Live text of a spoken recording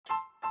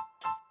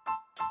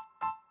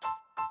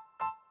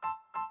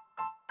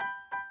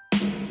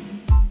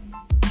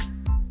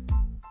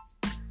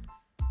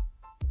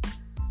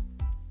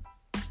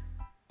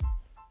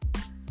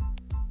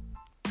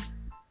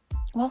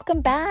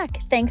Welcome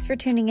back. Thanks for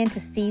tuning in to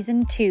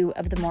season 2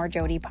 of the More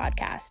Jody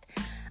podcast.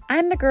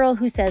 I'm the girl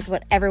who says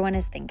what everyone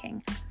is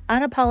thinking,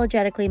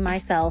 unapologetically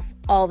myself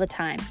all the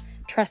time.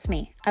 Trust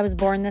me, I was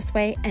born this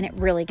way and it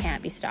really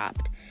can't be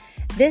stopped.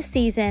 This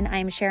season, I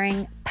am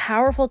sharing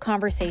powerful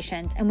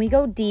conversations and we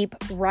go deep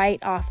right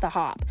off the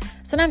hop.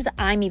 Sometimes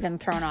I'm even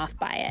thrown off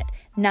by it.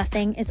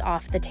 Nothing is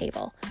off the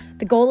table.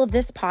 The goal of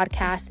this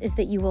podcast is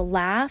that you will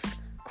laugh,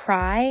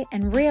 cry,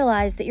 and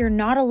realize that you're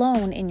not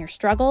alone in your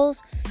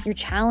struggles, your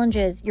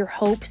challenges, your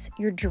hopes,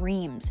 your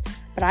dreams.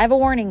 But I have a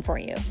warning for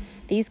you.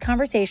 These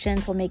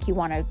conversations will make you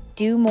want to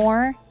do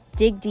more,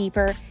 dig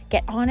deeper,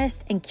 get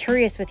honest and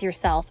curious with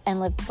yourself, and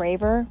live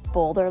braver,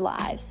 bolder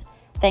lives.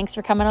 Thanks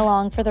for coming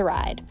along for the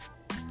ride.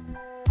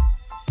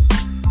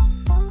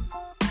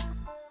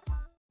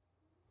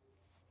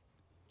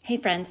 Hey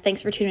friends,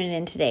 thanks for tuning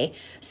in today.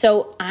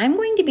 So I'm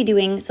going to be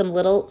doing some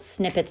little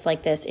snippets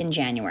like this in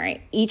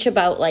January, each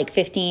about like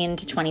 15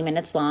 to 20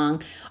 minutes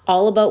long,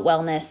 all about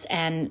wellness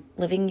and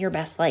living your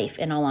best life,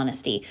 in all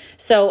honesty.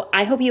 So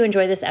I hope you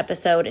enjoy this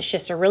episode. It's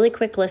just a really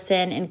quick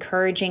listen,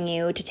 encouraging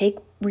you to take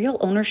real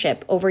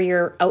ownership over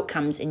your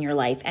outcomes in your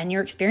life and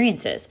your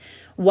experiences.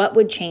 What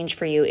would change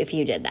for you if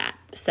you did that?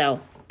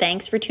 So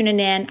thanks for tuning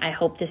in. I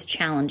hope this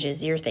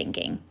challenges your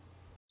thinking.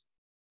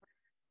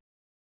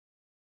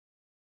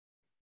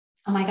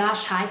 Oh my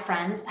gosh. Hi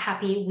friends.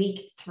 Happy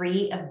week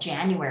 3 of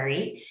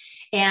January.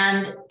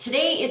 And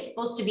today is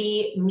supposed to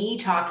be me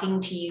talking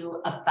to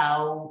you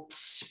about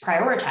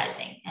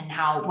prioritizing and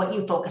how what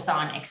you focus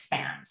on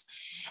expands.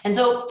 And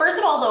so first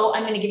of all, though,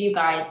 I'm going to give you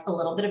guys a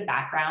little bit of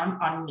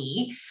background on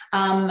me.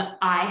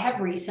 I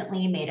have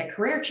recently made a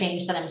career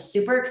change that I'm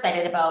super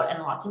excited about.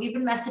 And lots of you have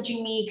been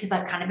messaging me because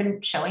I've kind of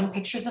been showing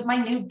pictures of my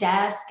new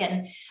desk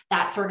and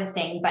that sort of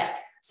thing. But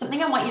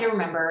something I want you to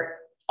remember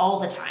all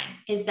the time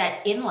is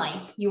that in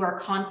life, you are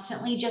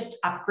constantly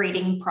just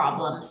upgrading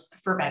problems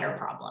for better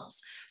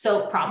problems.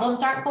 So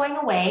problems aren't going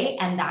away,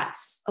 and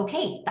that's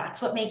okay.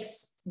 That's what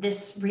makes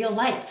this real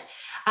life.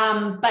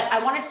 But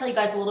I want to tell you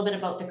guys a little bit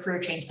about the career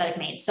change that I've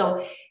made.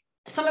 So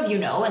some of you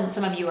know, and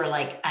some of you are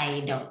like, I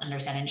don't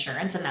understand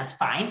insurance, and that's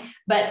fine.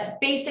 But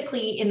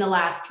basically in the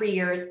last 3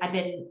 years, I've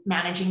been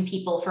managing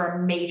people for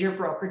a major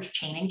brokerage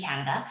chain in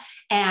Canada.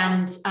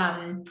 And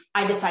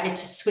I decided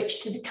to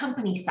switch to the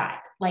company side.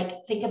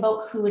 Like think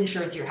about who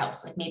insures your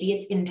house. Like maybe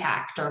it's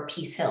Intact or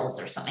Peace Hills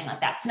or something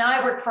like that. So now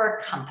I work for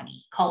a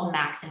company called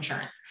Max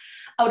Insurance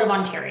out of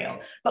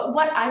Ontario. But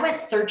what I went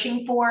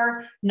searching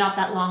for not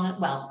that long,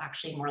 well,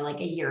 actually more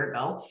like a year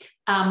ago,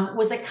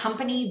 was a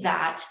company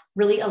that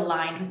really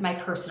aligned with my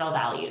personal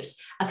values,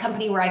 a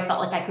company where I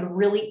felt like I could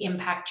really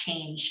impact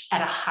change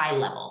at a high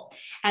level.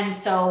 And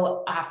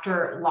so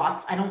after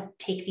I don't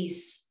take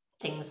these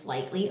things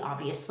lightly,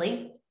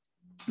 obviously,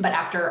 but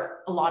after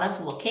a lot of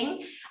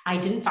looking, I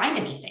didn't find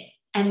anything.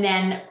 And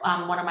then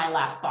one of my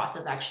last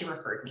bosses actually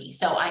referred me.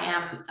 So I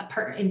am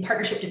in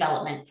partnership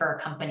development for a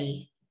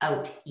company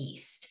out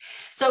east.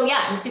 So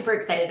yeah, I'm super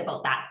excited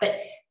about that. But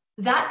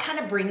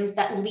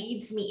that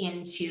leads me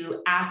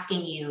into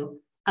asking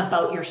you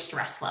about your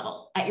stress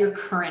level in your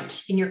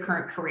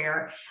current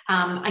career.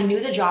 I knew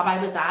the job I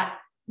was at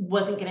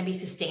wasn't going to be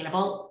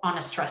sustainable on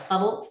a stress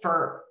level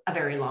for a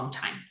very long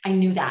time. I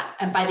knew that.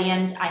 And by the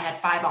end, I had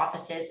 5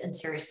 offices. And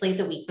seriously,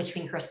 the week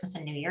between Christmas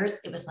and New Year's,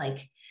 it was like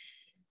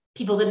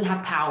people didn't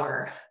have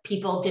power.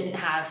 People didn't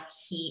have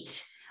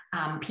heat.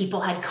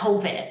 People had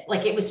COVID.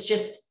 Like it was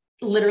just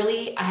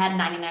literally, I had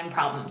 99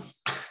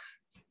 problems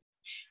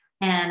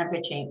and a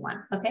bitch ain't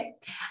one. Okay.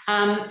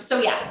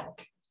 So yeah,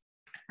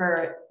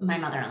 for my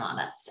mother-in-law,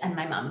 and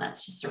my mom,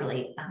 that's just a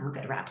really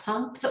good rap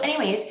song. So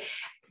anyways,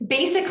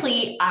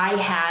 basically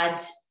I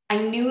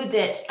knew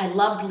that I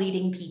loved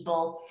leading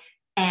people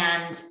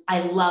and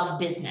I love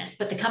business,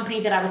 but the company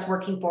that I was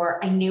working for,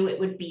 I knew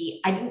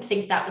I didn't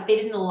think that they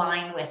didn't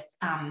align with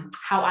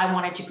how I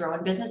wanted to grow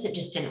in business. It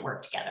just didn't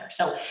work together.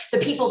 So the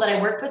people that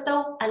I worked with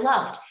though, I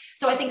loved.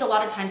 So I think a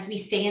lot of times we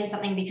stay in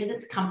something because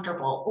it's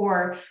comfortable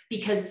or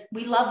because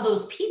we love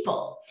those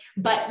people,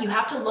 but you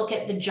have to look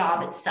at the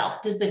job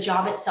itself. Does the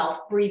job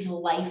itself breathe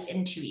life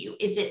into you?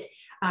 Is it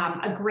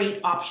a great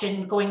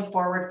option going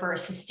forward for a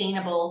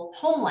sustainable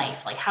home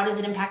life? Like how does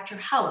it impact your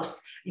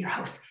house,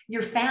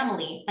 your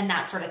family, and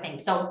that sort of thing?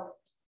 So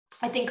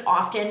I think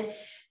often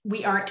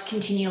we aren't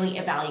continually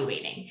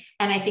evaluating.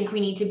 And I think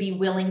we need to be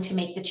willing to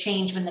make the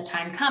change when the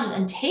time comes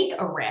and take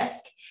a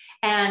risk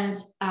and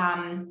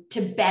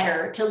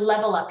to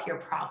level up your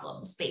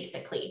problems,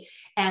 basically.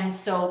 And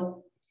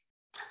so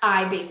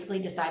I basically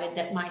decided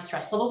that my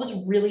stress level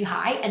was really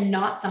high and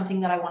not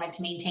something that I wanted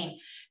to maintain.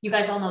 You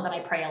guys all know that I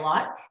pray a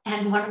lot.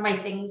 And one of my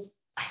things,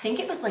 I think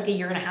it was like a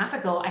year and a half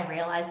ago, I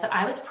realized that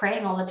I was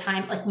praying all the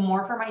time, like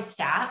more for my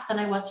staff than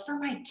I was for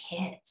my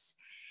kids.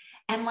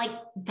 And like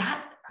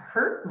that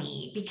hurt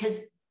me because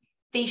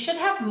they should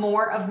have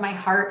more of my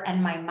heart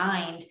and my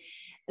mind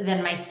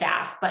than my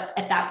staff. But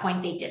at that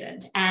point they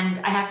didn't. And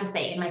I have to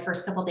say, in my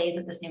first couple of days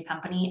at this new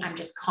company, I'm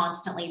just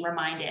constantly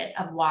reminded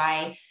of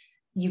why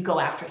you go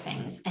after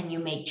things and you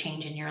make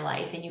change in your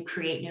life and you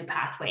create new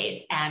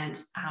pathways. And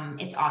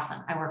it's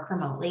awesome. I work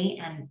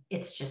remotely and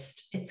it's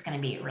going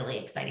to be a really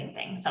exciting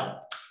thing. So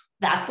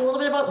that's a little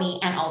bit about me,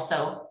 and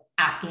also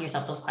asking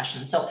yourself those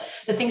questions. So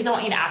the things I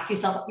want you to ask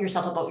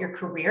yourself about your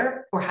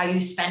career or how you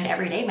spend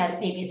every day,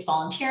 maybe it's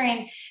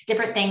volunteering,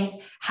 different things.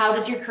 How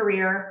does your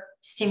career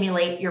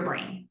stimulate your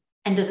brain?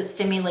 And does it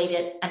stimulate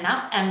it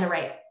enough and the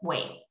right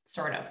way,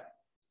 sort of?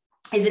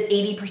 Is it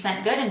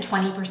 80% good and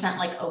 20%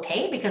 like,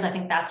 okay, because I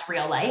think that's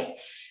real life.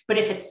 But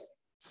if it's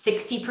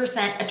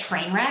 60% a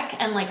train wreck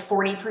and like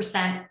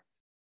 40%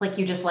 like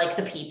you just like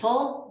the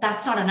people,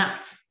 that's not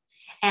enough.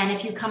 And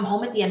if you come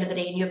home at the end of the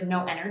day and you have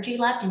no energy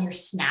left and you're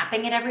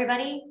snapping at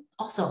everybody,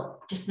 also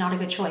just not a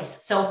good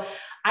choice. So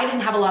I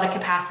didn't have a lot of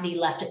capacity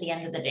left at the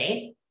end of the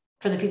day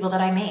for the people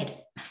that I made.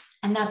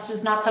 And that's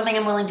just not something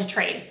I'm willing to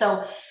trade.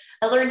 So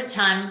I learned a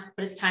ton,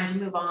 but it's time to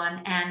move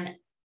on. And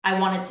I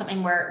wanted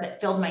something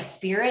that filled my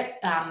spirit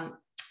and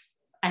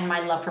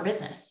my love for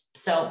business.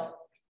 So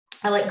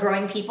I like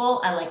growing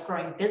people. I like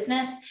growing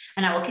business,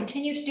 and I will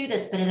continue to do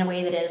this, but in a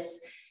way that is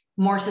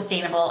more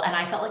sustainable. And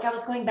I felt like I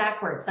was going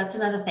backwards. That's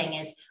another thing,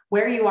 is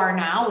where you are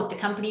now with the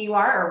company you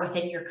are, or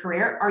within your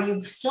career. Are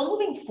you still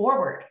moving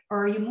forward,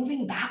 or are you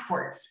moving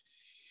backwards?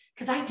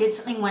 Because I did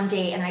something one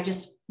day and I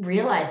just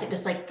realized it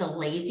was like the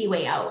lazy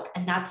way out,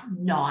 and that's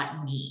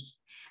not me.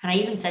 And I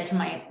even said to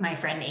my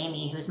friend,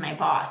 Amy, who's my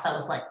boss, I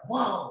was like,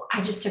 whoa,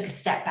 I just took a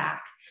step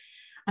back.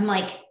 I'm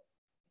like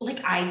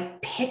I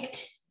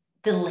picked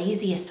the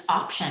laziest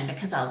option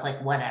because I was like,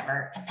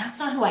 whatever. And that's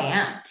not who I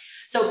am.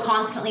 So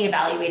constantly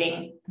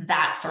evaluating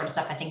that sort of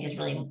stuff, I think, is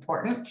really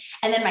important.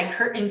 And then my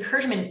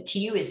encouragement to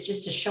you is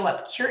just to show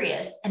up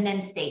curious and then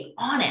stay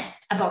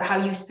honest about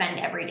how you spend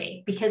every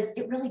day, because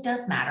it really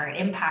does matter. It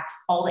impacts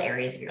all the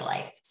areas of your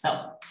life.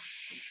 So,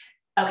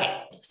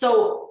 okay.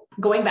 So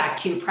going back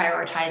to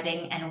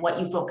prioritizing and what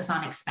you focus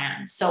on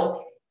expands.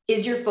 So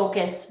is your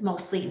focus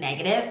mostly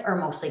negative or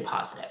mostly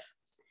positive?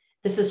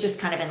 This is just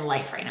kind of in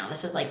life right now.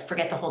 This is like,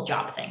 forget the whole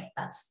job thing.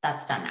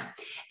 That's done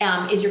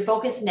now. Is your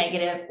focus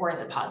negative or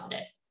is it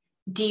positive?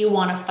 Do you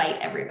want to fight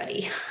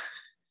everybody?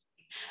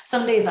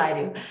 Some days I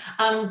do.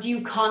 Do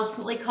you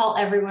constantly call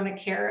everyone a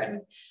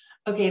Karen?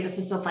 Okay, this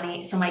is so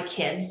funny. So my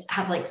kids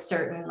have like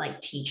certain like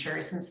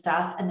teachers and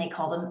stuff, and they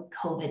call them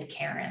COVID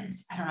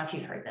Karens. I don't know if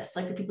you've heard this.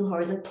 Like the people who are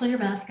always like, pull your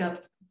mask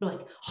up. They're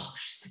like, oh,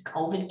 she's a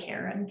COVID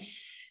Karen.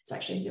 It's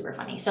actually super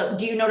funny. So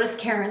do you notice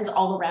Karens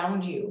all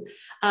around you?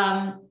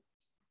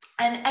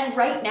 And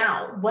right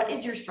now, what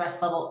is your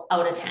stress level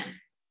out of 10?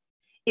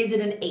 Is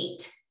it an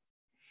 8?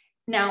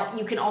 Now,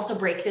 you can also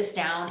break this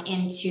down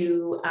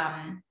into,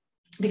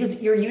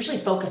 because you're usually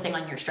focusing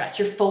on your stress.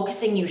 You're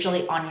focusing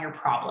usually on your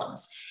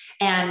problems.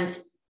 And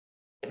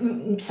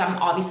some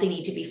obviously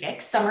need to be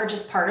fixed. Some are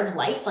just part of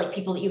life, like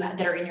people that you have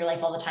that are in your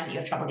life all the time that you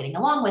have trouble getting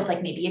along with,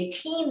 like maybe a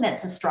teen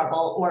that's a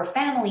struggle, or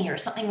family or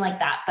something like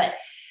that. But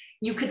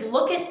you could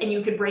look at and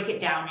you could break it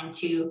down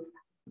into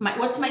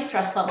what's my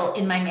stress level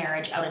in my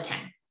marriage out of 10?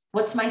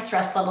 What's my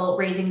stress level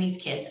raising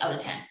these kids out of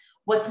 10?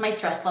 What's my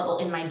stress level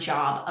in my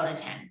job out of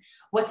 10?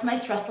 What's my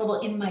stress level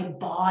in my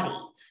body?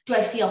 Do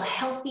I feel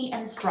healthy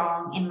and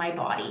strong in my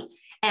body?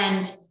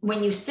 And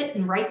when you sit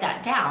and write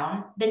that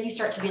down, then you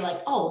start to be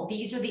like, oh,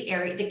 these are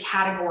the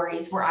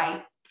categories where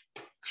I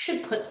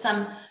should put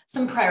some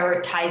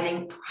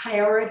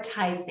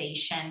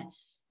prioritization.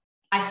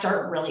 I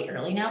start really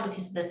early now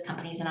because this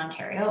company's in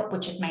Ontario,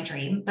 which is my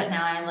dream. But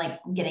now I'm like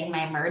getting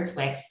my merds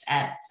waxed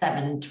at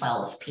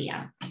 7:12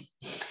 p.m.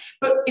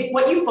 But if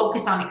what you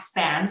focus on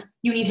expands,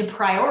 you need to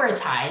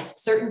prioritize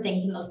certain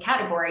things in those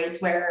categories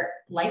where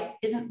life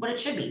isn't what it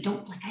should be.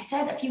 Don't, like I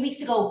said a few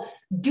weeks ago,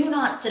 do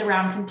not sit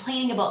around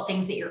complaining about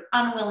things that you're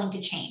unwilling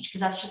to change,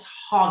 because that's just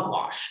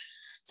hogwash.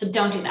 So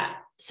don't do that.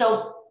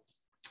 So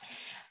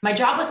my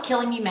job was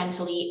killing me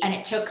mentally, and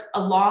it took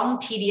a long,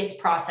 tedious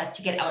process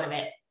to get out of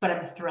it, but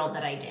I'm thrilled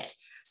that I did.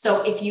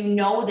 So if you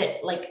know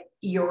that like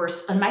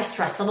my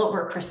stress level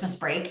over Christmas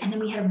break, and then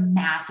we had a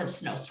massive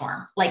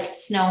snowstorm, like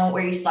snow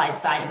where you slide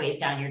sideways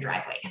down your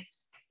driveway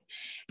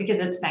because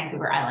it's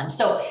Vancouver Island.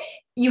 So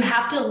you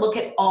have to look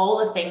at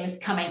all the things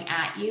coming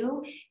at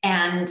you.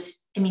 And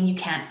I mean, you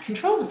can't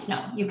control the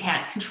snow. You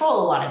can't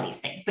control a lot of these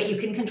things, but you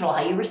can control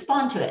how you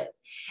respond to it.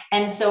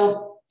 And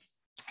so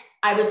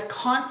I was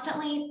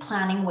constantly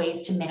planning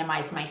ways to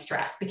minimize my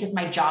stress because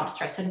my job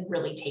stress had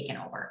really taken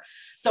over.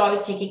 So I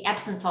was taking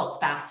Epsom salts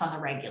baths on the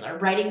regular,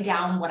 writing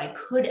down what I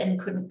could and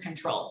couldn't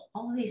control.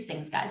 All of these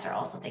things, guys, are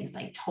also things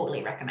I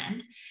totally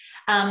recommend.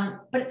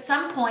 But at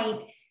some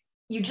point,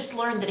 you just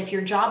learn that if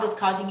your job is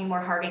causing you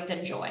more heartache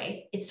than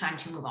joy, it's time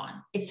to move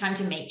on. It's time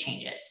to make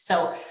changes.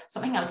 So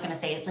something I was going to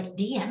say is like,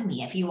 DM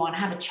me if you want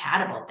to have a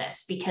chat about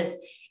this, because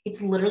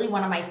it's literally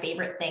one of my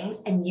favorite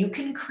things. And you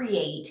can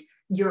create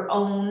your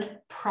own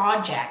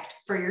project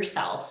for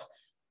yourself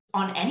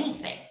on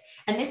anything.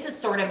 And this is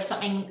sort of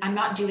something, I'm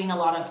not doing a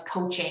lot of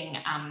coaching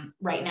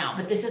right now,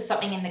 but this is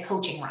something in the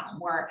coaching realm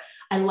where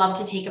I love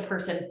to take a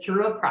person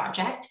through a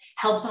project,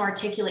 help them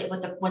articulate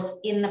what's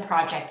in the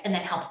project, and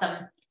then help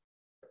them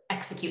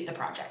execute the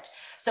project.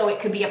 So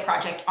it could be a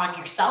project on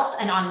yourself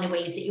and on the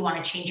ways that you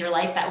want to change your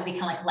life. That would be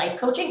kind of like life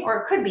coaching, or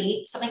it could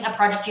be a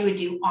project you would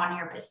do on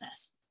your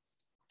business.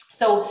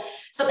 So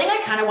something I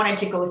kind of wanted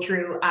to go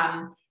through,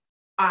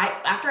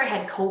 after I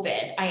had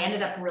COVID, I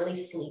ended up really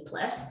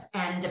sleepless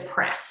and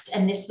depressed.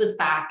 And this was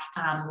back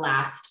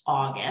last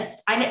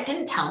August. I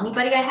didn't tell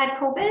anybody I had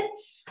COVID.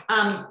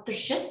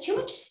 There's just too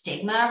much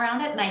stigma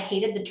around it. And I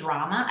hated the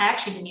drama. I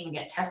actually didn't even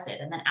get tested.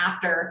 And then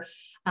after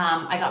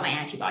I got my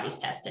antibodies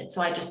tested.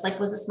 So I just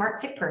was a smart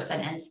sick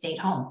person and stayed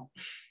home,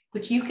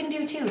 which you can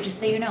do too, just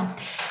so you know.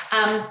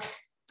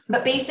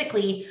 But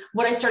basically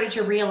what I started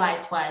to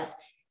realize was,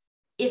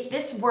 if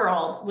this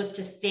world was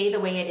to stay the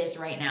way it is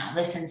right now,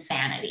 this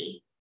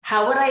insanity,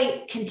 how would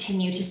I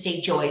continue to stay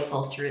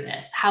joyful through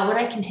this? How would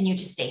I continue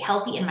to stay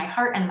healthy in my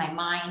heart and my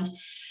mind?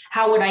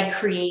 How would I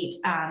create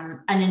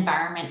an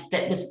environment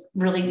that was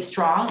really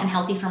strong and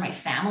healthy for my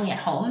family at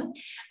home?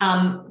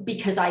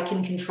 Because I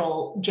can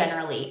control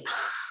generally.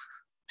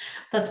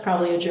 That's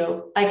probably a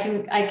joke. I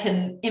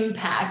can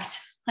impact.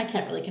 I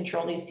can't really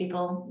control these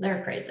people.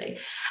 They're crazy.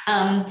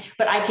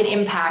 But I can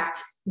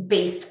impact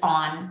based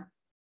on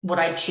what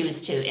I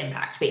choose to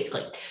impact,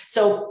 basically.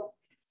 So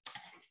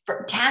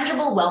for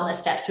tangible wellness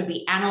steps would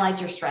be analyze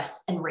your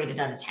stress and rate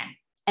it out of 10,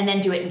 and then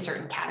do it in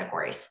certain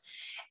categories.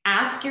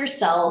 Ask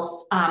yourself,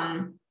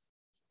 sometimes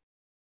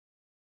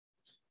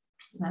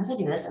I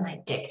do this and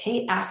I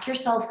dictate, ask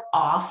yourself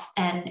off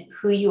and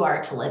who you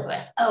are to live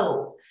with.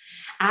 Oh,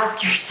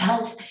 ask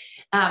yourself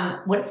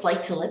what it's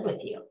like to live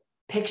with you.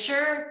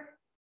 Picture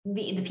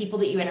the people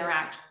that you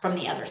interact from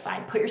the other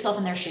side. Put yourself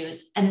in their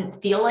shoes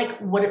and feel like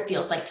what it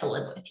feels like to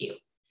live with you.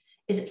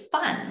 Is it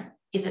fun?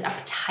 Is it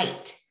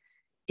uptight?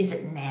 Is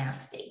it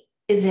nasty?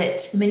 Is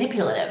it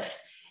manipulative?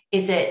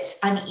 Is it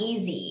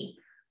uneasy?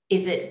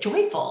 Is it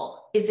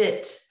joyful? Is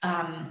it,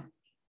 I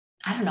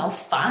don't know,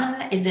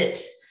 fun? Is it,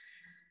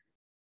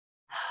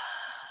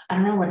 I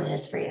don't know what it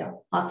is for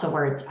you. Lots of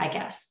words, I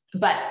guess.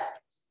 But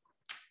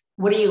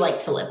what do you like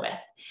to live with?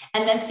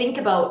 And then think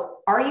about,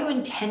 are you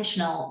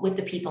intentional with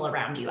the people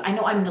around you? I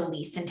know I'm the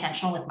least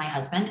intentional with my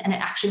husband, and it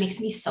actually makes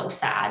me so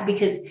sad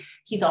because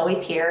he's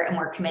always here and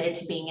we're committed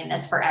to being in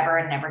this forever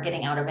and never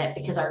getting out of it,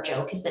 because our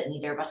joke is that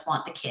neither of us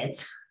want the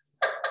kids.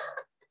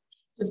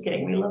 Just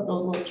kidding. We love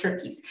those little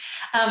turkeys.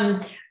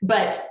 And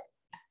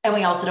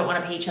we also don't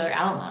want to pay each other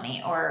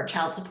alimony or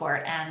child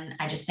support. And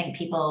I just think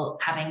people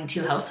having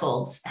 2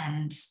 households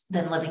and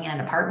then living in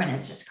an apartment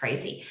is just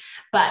crazy.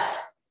 But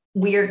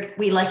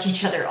we like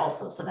each other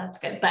also. So that's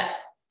good. But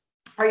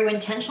are you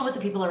intentional with the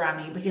people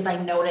around you? Because I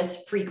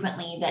notice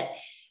frequently that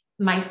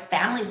my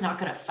family's not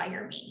going to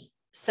fire me.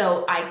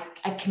 So I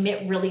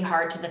commit really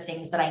hard to the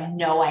things that I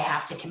know I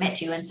have to commit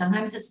to. And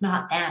sometimes it's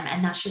not them.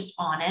 And that's just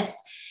honest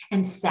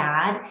and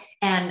sad.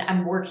 And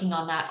I'm working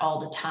on that all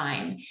the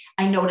time.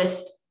 I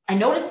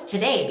noticed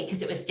today,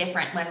 because it was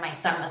different when my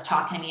son was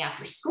talking to me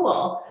after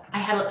school, I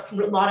had a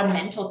lot of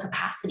mental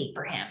capacity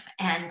for him.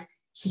 And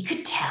he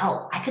could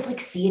tell, I could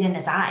see it in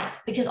his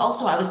eyes, because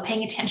also I was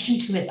paying attention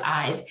to his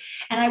eyes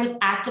and I was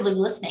actively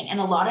listening. And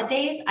a lot of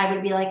days I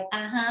would be like,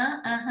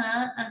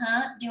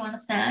 do you want a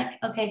snack?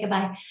 Okay,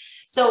 goodbye.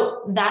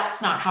 So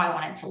that's not how I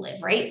wanted to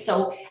live, right?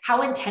 So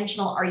how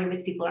intentional are you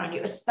with people around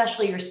you,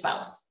 especially your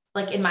spouse?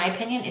 In my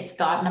opinion, it's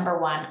God number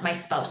 1, my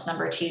spouse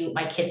number 2,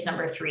 my kids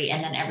number 3,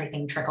 and then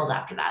everything trickles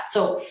after that.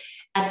 So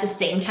at the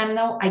same time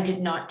though, I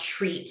do not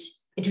treat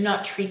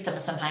them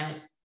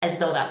sometimes as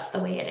though that's the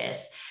way it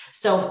is.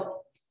 So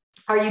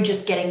are you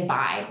just getting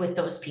by with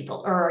those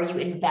people, or are you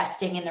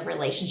investing in the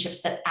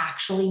relationships that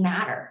actually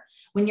matter?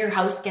 When your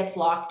house gets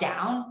locked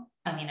down,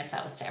 I mean, if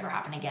that was to ever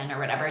happen again or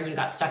whatever, and you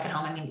got stuck at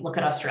home, I mean, look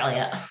at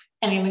Australia,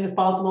 anything is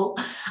possible.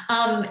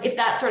 If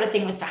that sort of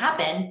thing was to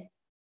happen,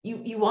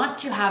 you want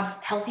to have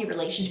healthy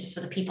relationships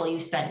with the people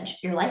you spend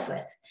your life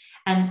with.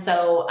 And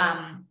so,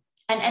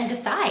 and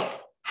decide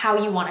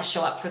how you want to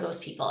show up for those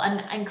people,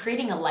 and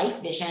creating a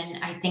life vision.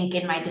 I think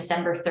in my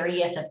December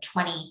 30th of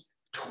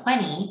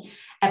 2020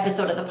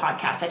 episode of the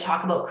podcast, I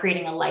talk about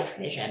creating a life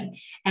vision.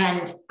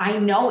 And I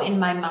know in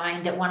my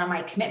mind that one of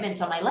my commitments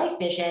on my life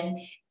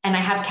vision, and I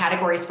have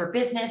categories for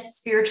business,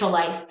 spiritual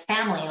life,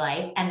 family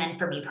life, and then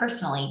for me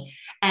personally,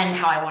 and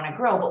how I want to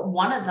grow. But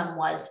one of them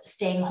was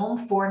staying home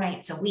 4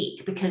 nights a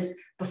week, because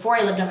before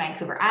I lived on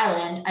Vancouver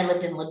Island, I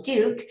lived in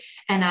Leduc,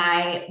 and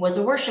I was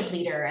a worship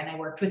leader, and I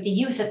worked with the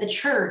youth at the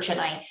church,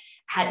 and I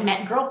had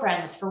met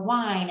girlfriends for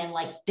wine and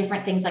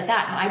different things like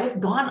that. And I was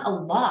gone a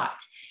lot.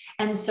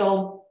 And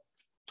so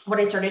what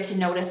I started to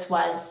notice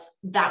was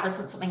that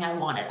wasn't something I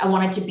wanted. I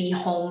wanted to be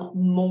home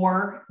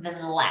more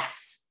than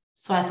less.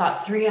 So I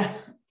thought 3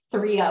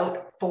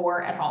 out,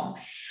 4 at home.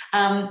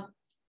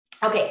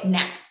 Okay,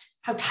 next,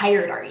 how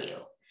tired are you?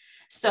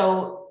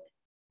 So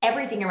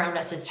everything around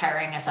us is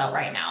tiring us out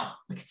right now.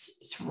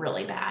 It's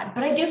really bad,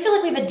 but I do feel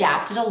like we've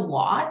adapted a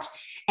lot,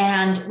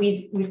 and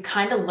we've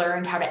kind of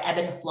learned how to ebb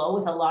and flow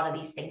with a lot of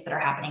these things that are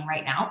happening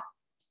right now.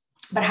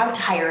 But how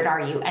tired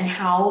are you, and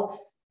how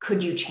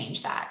could you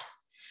change that?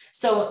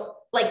 So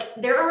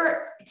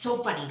it's so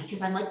funny,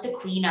 because I'm the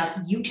queen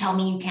of, you tell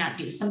me you can't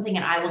do something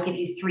and I will give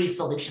you 3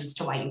 solutions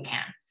to why you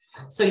can.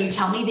 So you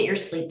tell me that you're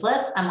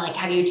sleepless. I'm like,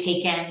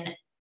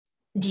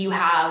 do you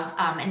have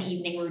an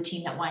evening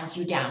routine that winds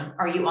you down?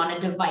 Are you on a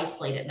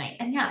device late at night?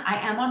 And yeah, I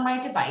am on my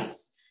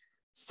device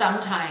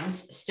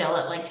sometimes still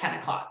at like 10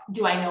 o'clock.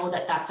 Do I know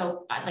that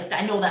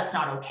I know that's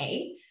not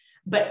okay,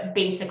 but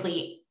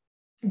basically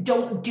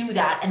don't do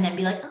that and then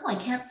be like, oh, I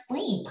can't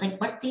sleep.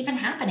 Like, what's even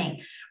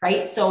happening?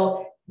 Right.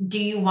 So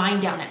do you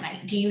wind down at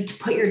night? Do you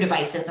put your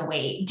devices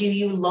away? Do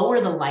you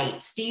lower the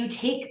lights? Do you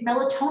take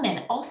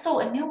melatonin? Also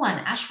a new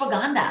one,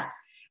 ashwagandha,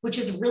 which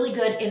is really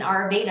good in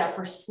Ayurveda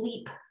for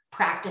sleep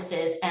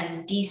practices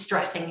and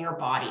de-stressing your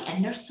body.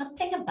 And there's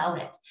something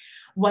about it.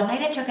 One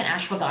night I took an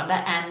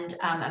ashwagandha and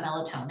a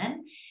melatonin,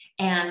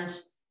 and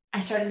I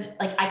started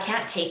like, I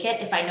can't take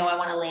it if I know I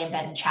want to lay in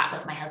bed and chat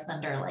with my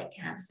husband or like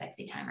have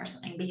sexy time or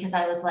something, because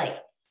I was like,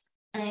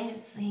 I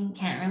just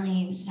can't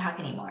really talk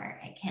anymore.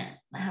 I can't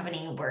have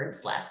any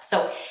words left.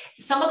 So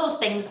some of those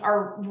things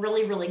are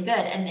really, really good.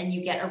 And then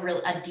you get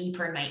a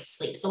deeper night's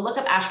sleep. So look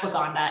up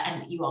ashwagandha,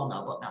 and you all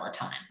know about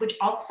melatonin, which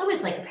also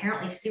is like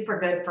apparently super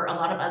good for a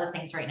lot of other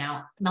things right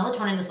now.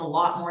 Melatonin is a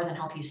lot more than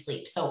help you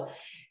sleep. So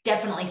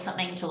definitely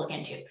something to look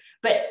into.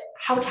 But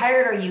how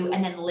tired are you?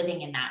 And then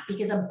living in that,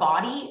 because a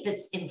body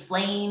that's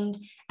inflamed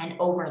and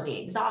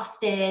overly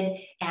exhausted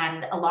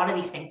and a lot of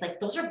these things, like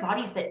those are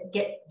bodies that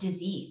get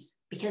disease,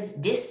 because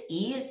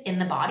dis-ease in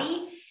the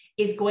body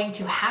is going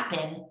to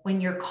happen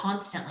when you're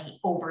constantly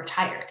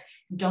overtired.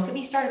 Don't get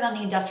me started on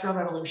the Industrial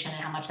Revolution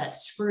and how much that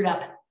screwed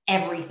up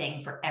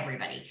everything for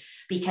everybody,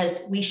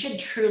 because we should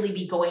truly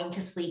be going to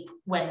sleep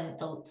when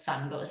the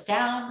sun goes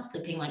down,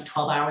 sleeping like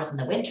 12 hours in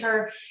the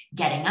winter,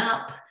 getting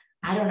up,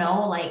 I don't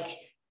know, like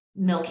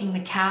milking the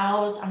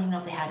cows. I don't even know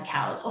if they had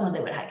cows. Oh no, they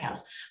would have had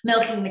cows.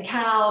 Milking the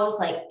cows,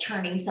 like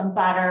churning some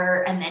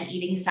butter and then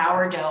eating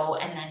sourdough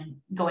and then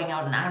going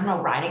out and, I don't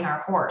know, riding our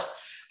horse.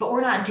 But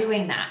we're not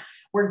doing that.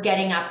 We're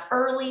getting up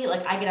early.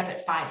 Like I get up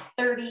at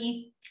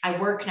 5:30. I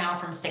work now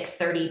from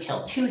 6:30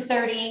 till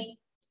 2:30.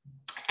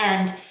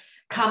 And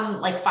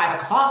come like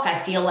 5 o'clock, I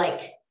feel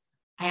like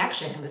I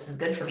actually think this is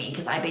good for me,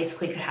 because I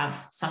basically could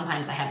have,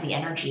 sometimes I have the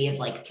energy of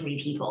like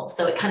 3 people.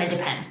 So it kind of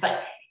depends.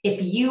 But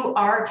if you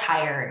are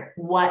tired,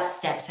 what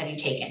steps have you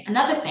taken?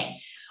 Another thing,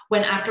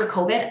 after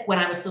COVID, when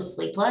I was so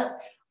sleepless,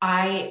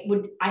 I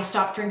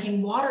stopped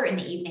drinking water in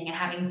the evening and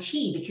having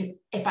tea, because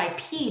if I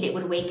peed, it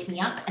would wake me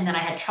up, and then I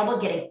had trouble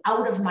getting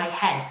out of my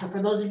head. So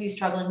for those of you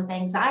struggling with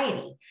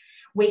anxiety,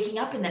 waking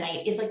up in the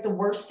night is like the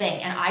worst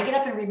thing. And I get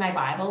up and read my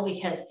Bible,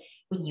 because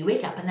when you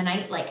wake up in the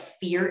night, like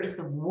fear is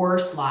the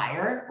worst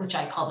liar, which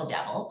I call the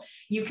devil.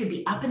 You could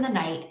be up in the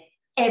night.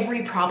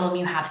 Every problem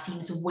you have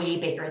seems way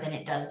bigger than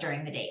it does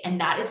during the day. And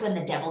that is when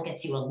the devil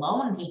gets you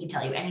alone, and he can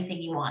tell you anything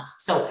he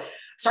wants. So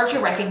start to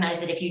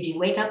recognize that if you do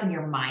wake up and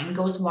your mind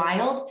goes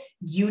wild,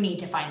 you need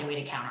to find a way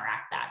to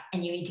counteract that.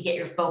 And you need to get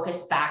your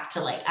focus back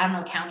to, like, I don't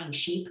know, counting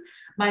sheep.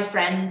 My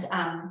friend,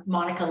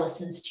 Monica,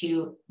 listens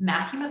to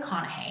Matthew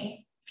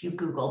McConaughey. If you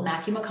Google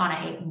Matthew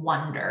McConaughey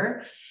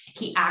Wonder,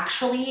 he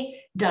actually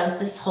does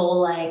this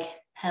whole like,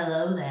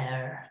 hello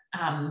there,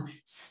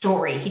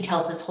 story. He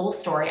tells this whole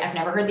story. I've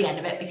never heard the end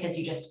of it, because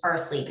you just are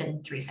asleep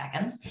in 3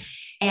 seconds.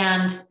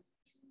 And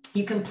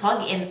you can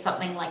plug in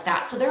something like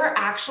that. So there are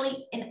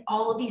actually, in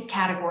all of these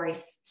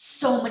categories,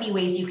 so many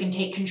ways you can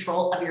take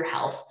control of your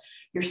health,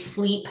 your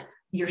sleep,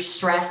 your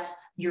stress,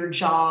 your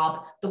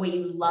job, the way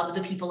you love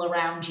the people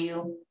around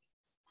you.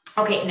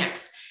 Okay,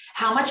 next,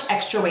 how much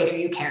extra weight are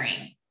you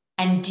carrying?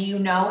 And do you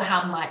know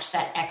how much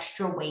that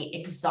extra weight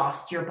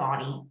exhausts your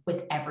body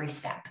with every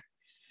step?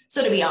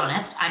 So to be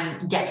honest,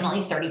 I'm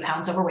definitely 30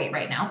 pounds overweight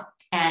right now.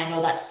 And I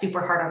know that's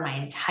super hard on my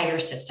entire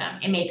system.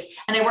 And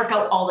I work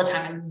out all the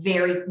time. I'm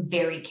very,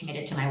 very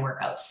committed to my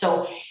workouts.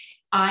 So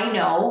I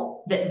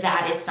know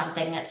that is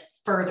something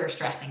that's further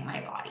stressing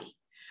my body,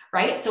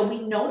 right? So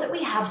we know that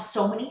we have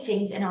so many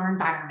things in our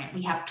environment.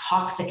 We have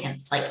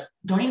toxicants, like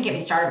don't even get me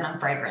started on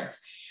fragrance.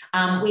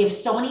 We have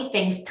so many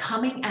things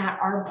coming at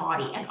our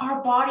body, and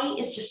our body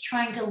is just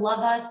trying to love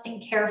us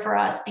and care for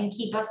us and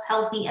keep us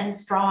healthy and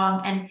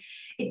strong. And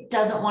it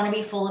doesn't want to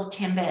be full of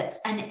Timbits,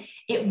 and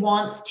it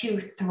wants to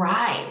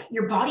thrive.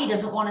 Your body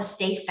doesn't want to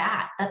stay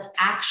fat. That's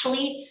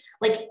actually,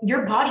 like,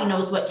 your body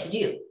knows what to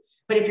do.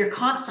 But if you're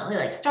constantly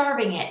like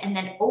starving it and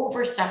then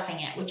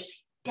overstuffing it, which I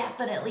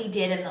definitely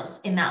did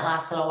in that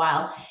last little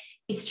while,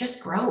 it's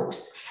just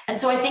gross. And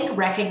so I think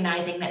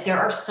recognizing that there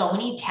are so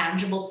many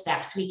tangible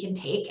steps we can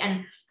take.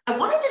 And I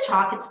wanted to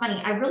talk, it's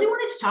funny, I really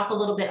wanted to talk a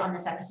little bit on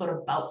this episode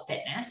about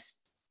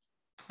fitness,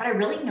 but I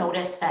really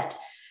noticed that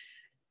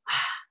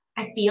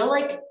I feel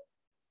like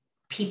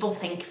people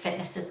think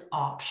fitness is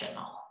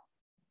optional.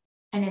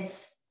 And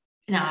it's,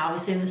 now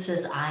obviously this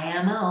is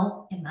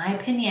IMO, in my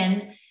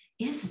opinion,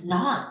 it is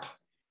not.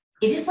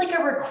 It is like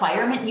a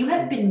requirement. You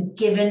have been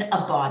given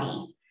a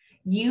body.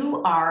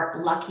 You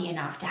are lucky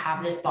enough to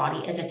have this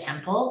body as a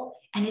temple,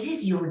 and it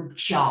is your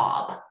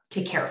job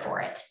to care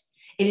for it.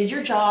 It is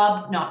your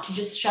job not to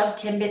just shove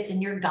Timbits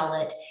in your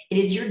gullet. It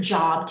is your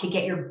job to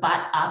get your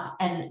butt up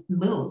and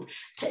move.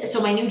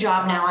 So my new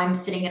job now, I'm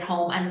sitting at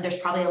home, and there's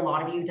probably a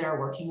lot of you that are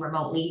working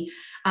remotely.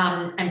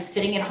 I'm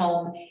sitting at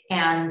home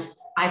and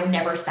I've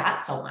never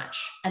sat so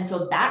much. And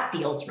so that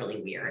feels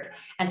really weird.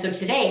 And so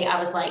today I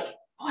was like,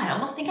 oh, I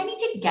almost think I need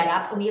to get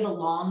up. We have a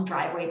long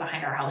driveway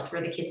behind our house where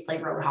the kids play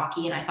road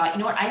hockey. And I thought, you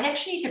know what, I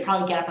actually need to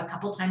probably get up a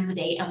couple times a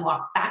day and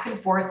walk back and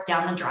forth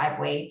down the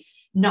driveway.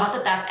 Not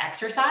that that's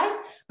exercise,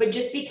 but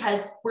just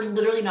because we're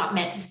literally not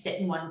meant to sit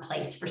in one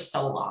place for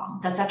so long.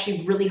 That's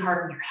actually really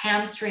hard on your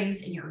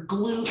hamstrings and your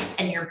glutes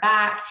and your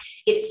back.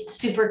 It's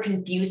super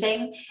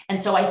confusing. And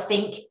so I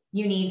think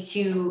you need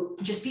to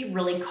just be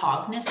really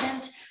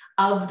cognizant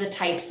of the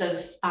types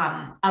of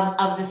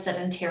the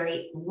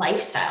sedentary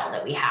lifestyle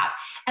that we have.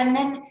 And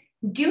then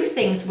do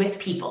things with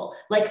people,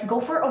 like go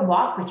for a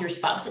walk with your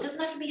spouse. It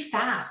doesn't have to be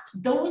fast.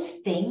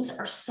 Those things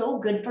are so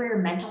good for your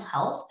mental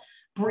health.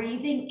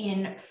 Breathing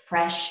in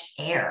fresh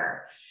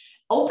air,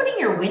 opening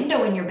your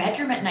window in your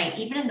bedroom at night,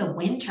 even in the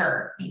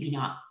winter, maybe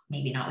not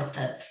with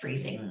the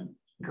freezing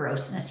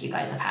grossness you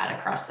guys have had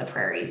across the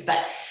prairies,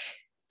 but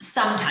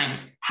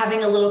sometimes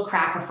having a little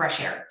crack of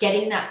fresh air,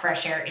 getting that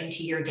fresh air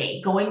into your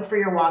day, going for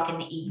your walk in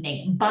the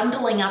evening,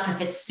 bundling up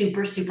if it's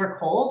super, super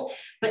cold,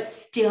 but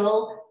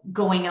still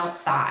going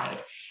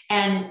outside.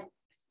 And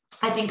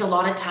I think a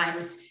lot of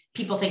times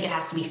people think it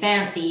has to be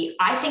fancy.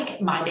 I think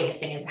my biggest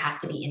thing is it has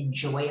to be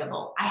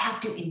enjoyable. I have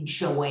to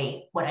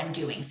enjoy what I'm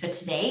doing. So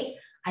today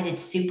I did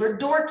super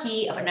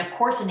dorky, and of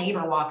course a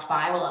neighbor walked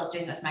by while I was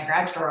doing this, my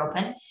garage door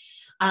open,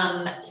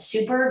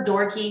 super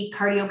dorky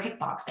cardio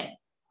kickboxing.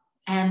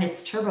 And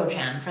it's Turbo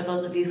Jam for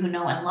those of you who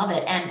know and love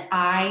it. And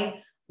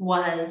I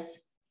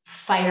was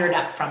fired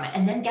up from it.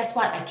 And then guess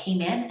what? I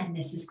came in, and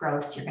this is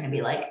gross. You're going to be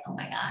like, oh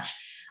my gosh.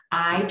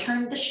 I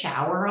turned the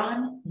shower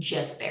on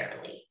just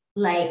barely,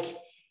 like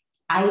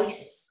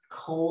ice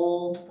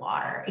cold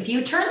water. If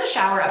you turn the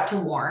shower up to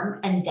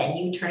warm and then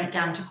you turn it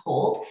down to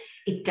cold,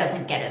 it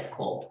doesn't get as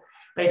cold.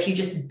 But if you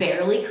just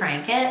barely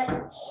crank it,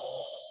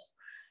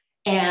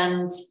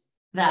 and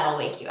that'll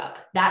wake you up.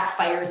 That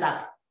fires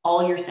up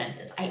all your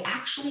senses. I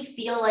actually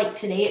feel like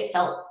today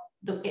there's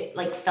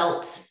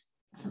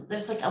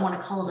like, I want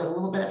to call it a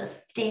little bit of a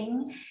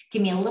sting.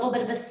 Give me a little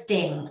bit of a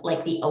sting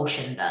like the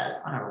ocean does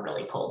on a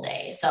really cold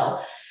day. So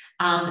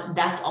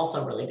that's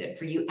also really good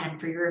for you and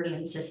for your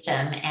immune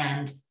system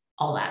and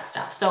all that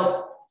stuff.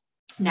 So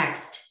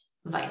next,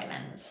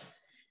 vitamins.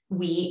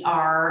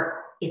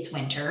 It's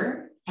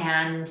winter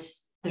and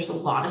there's a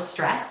lot of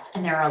stress,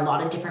 and there are a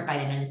lot of different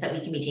vitamins that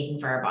we can be taking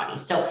for our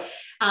bodies. So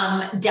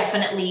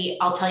definitely,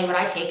 I'll tell you what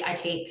I take. I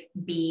take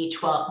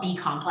B12, B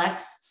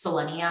complex,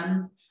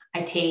 selenium.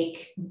 I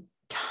take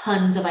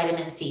tons of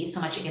vitamin C,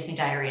 so much it gives me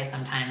diarrhea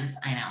sometimes.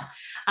 I know.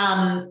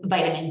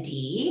 Vitamin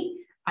D.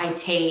 I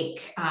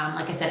take,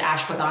 like I said,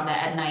 ashwagandha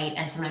at night,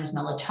 and sometimes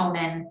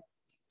melatonin.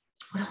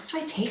 What else do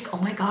I take? Oh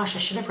my gosh, I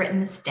should have written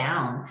this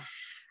down.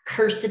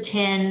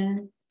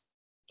 Quercetin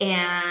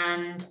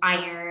and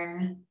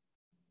iron.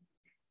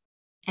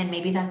 And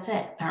maybe that's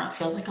it. I don't know, it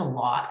feels like a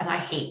lot. And I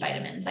hate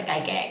vitamins. Like I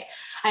gag.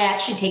 I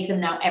actually take them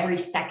now every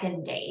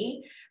second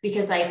day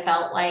because I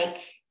felt like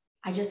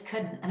I just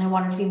couldn't, and I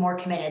wanted to be more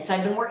committed. So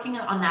I've been working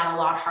on that a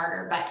lot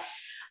harder, but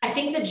I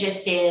think the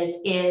gist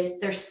is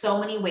there's so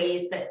many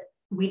ways that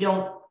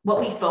what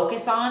we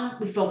focus on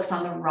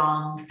the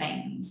wrong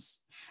things.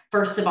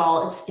 First of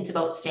all, it's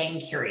about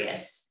staying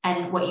curious,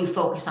 and what you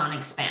focus on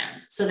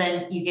expands. So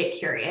then you get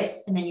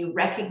curious, and then you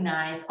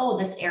recognize, oh,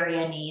 this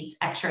area needs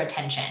extra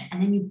attention.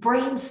 And then you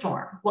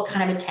brainstorm what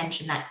kind of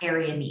attention that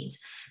area needs,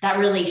 that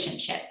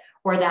relationship,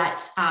 or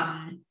that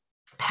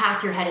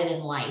path you're headed in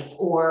life,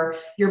 or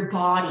your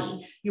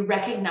body. You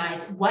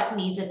recognize what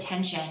needs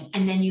attention,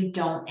 and then you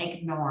don't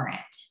ignore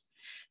it.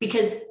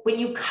 Because when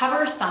you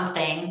cover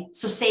something,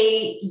 so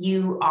say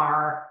you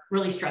are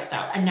really stressed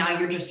out and now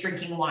you're just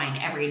drinking wine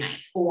every night,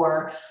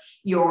 or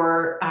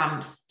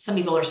some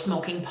people are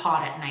smoking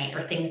pot at night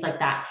or things like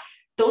that.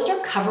 Those are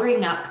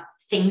covering up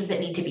things that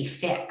need to be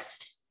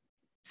fixed.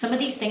 Some of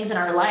these things in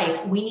our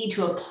life, we need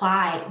to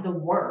apply the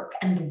work,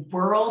 and the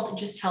world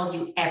just tells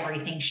you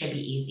everything should be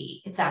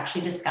easy. It's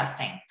actually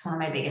disgusting. It's one of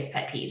my biggest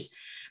pet peeves.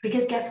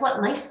 Because guess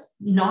what? Life's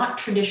not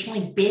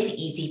traditionally been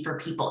easy for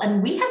people,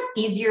 and we have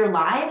easier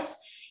lives.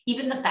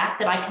 Even the fact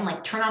that I can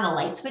like turn on a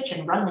light switch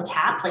and run the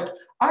tap, like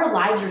our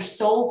lives are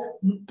so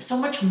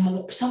much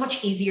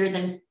easier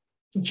than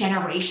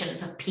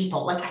generations of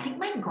people. Like I think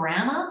my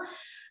grandma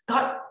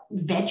got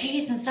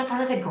veggies and stuff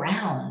out of the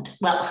ground.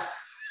 Well,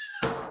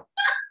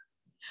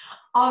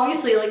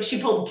 obviously like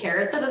she pulled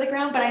carrots out of the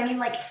ground, but I mean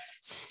like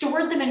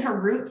stored them in her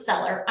root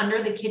cellar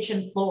under the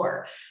kitchen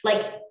floor.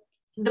 Like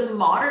the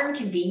modern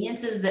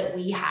conveniences that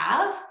we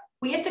have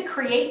to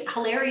create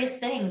hilarious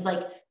things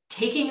like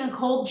taking a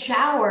cold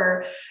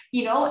shower,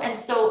 and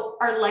so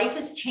our life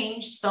has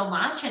changed so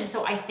much. And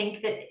so I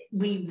think that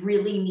we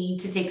really need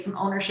to take some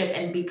ownership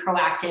and be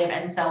proactive.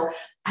 And so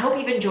I hope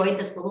you've enjoyed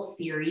this little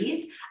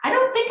series. I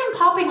don't think I'm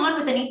popping on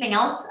with anything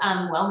else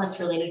wellness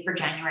related for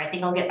January. I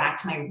think I'll get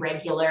back to my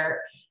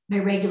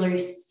regularly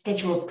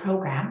scheduled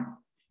program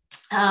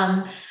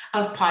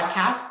of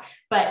podcasts.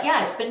 But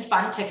yeah, it's been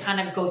fun to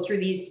kind of go through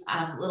these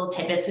little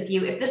tidbits with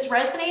you. If this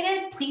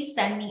resonated, please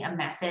send me a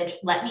message.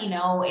 Let me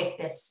know if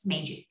this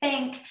made you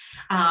think,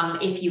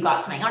 if you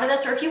got something out of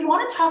this, or if you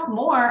want to talk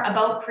more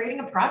about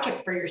creating a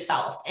project for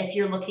yourself, if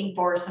you're looking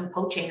for some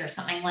coaching or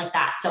something like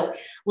that. So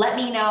let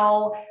me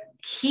know.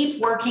 Keep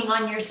working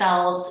on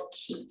yourselves.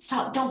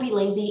 Don't be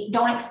lazy.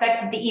 Don't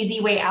expect the easy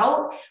way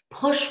out.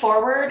 Push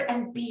forward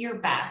and be your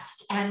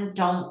best, and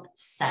don't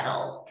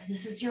settle, because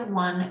this is your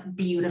one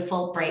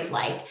beautiful, brave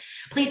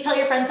life. Please tell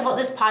your friends about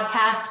this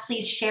podcast.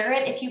 Please share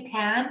it if you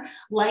can.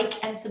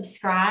 Like and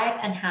subscribe,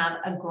 and have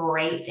a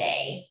great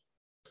day.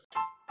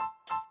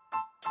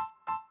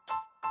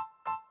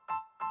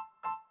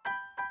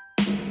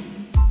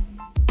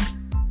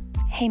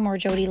 Hey, More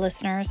Jody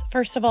listeners.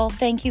 First of all,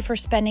 thank you for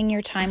spending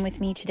your time with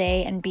me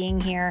today and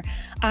being here.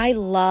 I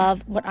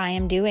love what I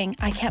am doing.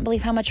 I can't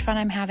believe how much fun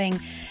I'm having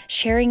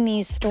sharing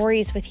these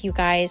stories with you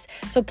guys.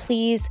 So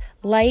please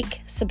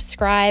like,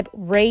 subscribe,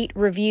 rate,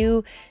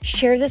 review,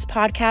 share this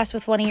podcast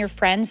with one of your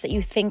friends that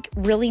you think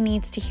really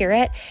needs to hear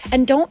it.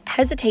 And don't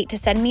hesitate to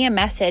send me a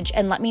message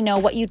and let me know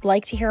what you'd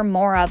like to hear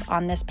more of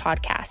on this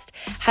podcast.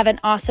 Have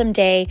an awesome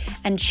day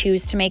and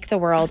choose to make the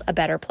world a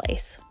better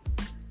place.